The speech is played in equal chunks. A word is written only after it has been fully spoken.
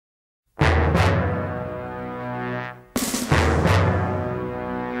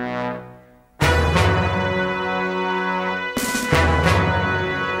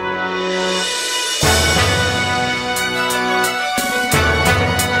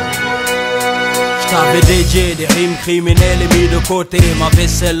T'avais dédié des rimes criminelles et mis de côté ma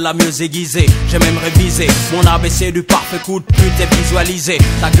vaisselle la mieux aiguisée. J'ai même révisé mon ABC du parfait coup de pute et visualisé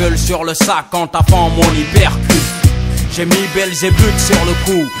ta gueule sur le sac quand t'attends mon hypercute. J'ai mis Belzébuth sur le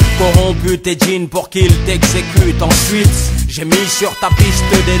coup, corrompu tes jeans pour qu'il t'exécute. Ensuite, j'ai mis sur ta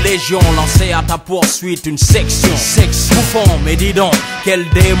piste des légions, lancé à ta poursuite une section. Bouffon, mais dis donc, quel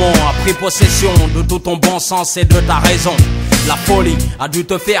démon a pris possession de tout ton bon sens et de ta raison. La folie a dû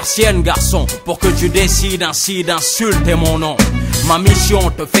te faire sienne, garçon, pour que tu décides ainsi d'insulter mon nom. Ma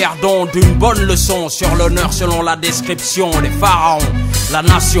mission, te faire don d'une bonne leçon sur l'honneur selon la description des pharaons. La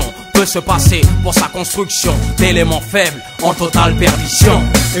nation peut se passer pour sa construction d'éléments faibles en totale perdition.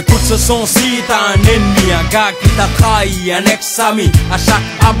 Écoute ce son si t'as un ennemi, un gars qui t'a trahi, un ex-ami. À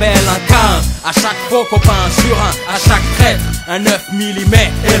chaque Abel, un Cain, à chaque faux copain sur un, à chaque traître, un 9 mm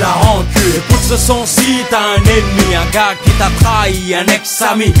et la rancune. Écoute ce son si t'as un ennemi, un gars qui t'a trahi, un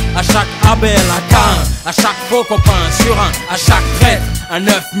ex-ami. À chaque Abel, un Cain, à chaque faux copain sur un, à chaque traître, un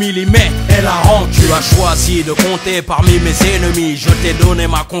 9 mm et la rancune. Tu as choisi de compter parmi mes ennemis. Je t'ai donné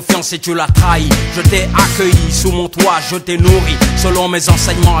ma confiance et tu l'as trahi. Je t'ai accueilli sous mon toit, je t'ai nourri selon mes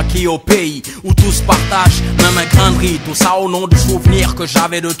enseignements acquis au pays où tous partagent même un grain de riz. Tout ça au nom du souvenir que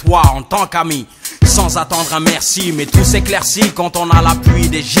j'avais de toi en tant qu'ami. Sans attendre un merci, mais tout s'éclaircit quand on a l'appui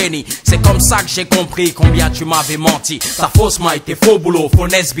des génies. C'est comme ça que j'ai compris combien tu m'avais menti. Ta fausse maille, tes faux boulot, faux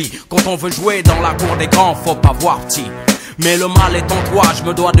Nesby. Quand on veut jouer dans la cour des grands, faut pas voir petit. Mais le mal est en toi, je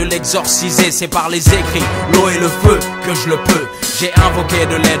me dois de l'exorciser. C'est par les écrits, l'eau et le feu que je le peux. J'ai invoqué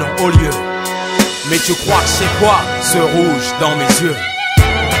de l'aide en haut lieu. Mais tu crois que c'est quoi ce rouge dans mes yeux?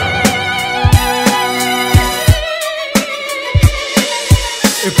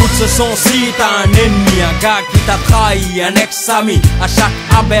 Écoute ce son si t'as un ennemi, un gars qui t'a trahi, un ex-ami. À chaque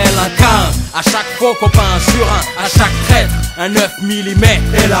Abel, un Cain, à chaque faux copain sur un, à chaque traître, un 9 mm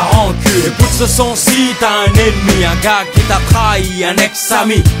et la rancune. Écoute ce son si t'as un ennemi, un gars qui t'a trahi, un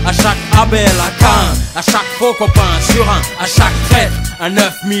ex-ami. À chaque Abel, un Cain, à chaque faux copain sur un, à chaque traître, un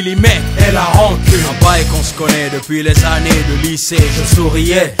 9 mm et la rancune. Un bail qu'on se connaît depuis les années de lycée. Je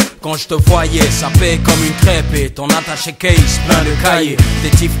souriais quand je te voyais saper comme une crêpe et ton attaché case plein de cahiers. Tes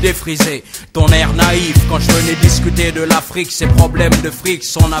tifs défrisés, ton air naïf quand je venais discuter de l'Afrique, ses problèmes de fric,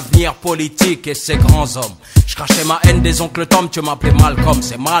 son avenir politique et ses grands hommes. Je crachais ma haine des oncles Tom, tu m'appelais Malcolm.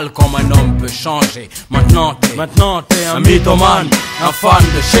 C'est mal comme un homme peut changer. Maintenant t'es un mythomane, un fan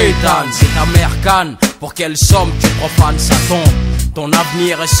de Shaitan. C'est ta mère canne, pour quelle somme tu profanes sa tombe. Ton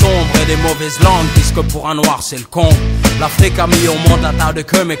avenir est sombre et des mauvaises langues, puisque pour un noir c'est le con. L'Afrique a mis au monde un tas de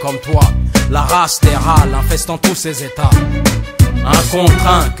queues, mais comme toi, la race terrale infestant tous ses états. Un contre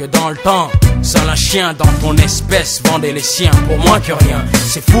un que dans le temps, seul un chien dans ton espèce vendait les siens pour moins que rien.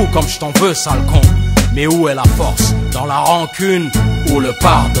 C'est fou comme je t'en veux, sale con. Mais où est la force? Dans la rancune ou le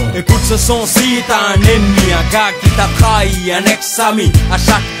pardon? Écoute ce son si t'as un ennemi, un gars qui t'a trahi, un ex-ami. À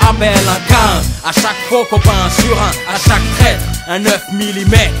chaque Abel, un Cain, à chaque faux copain sur un, à chaque traître, un 9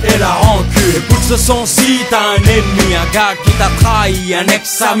 mm et la rancune. Écoute ce son si t'as un ennemi, un gars qui t'a trahi, un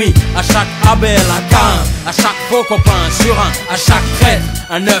ex-ami. À chaque Abel, un Cain, à chaque faux copain sur un, à chaque traître,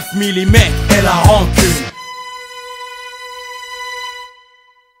 un 9 mm et la rancune.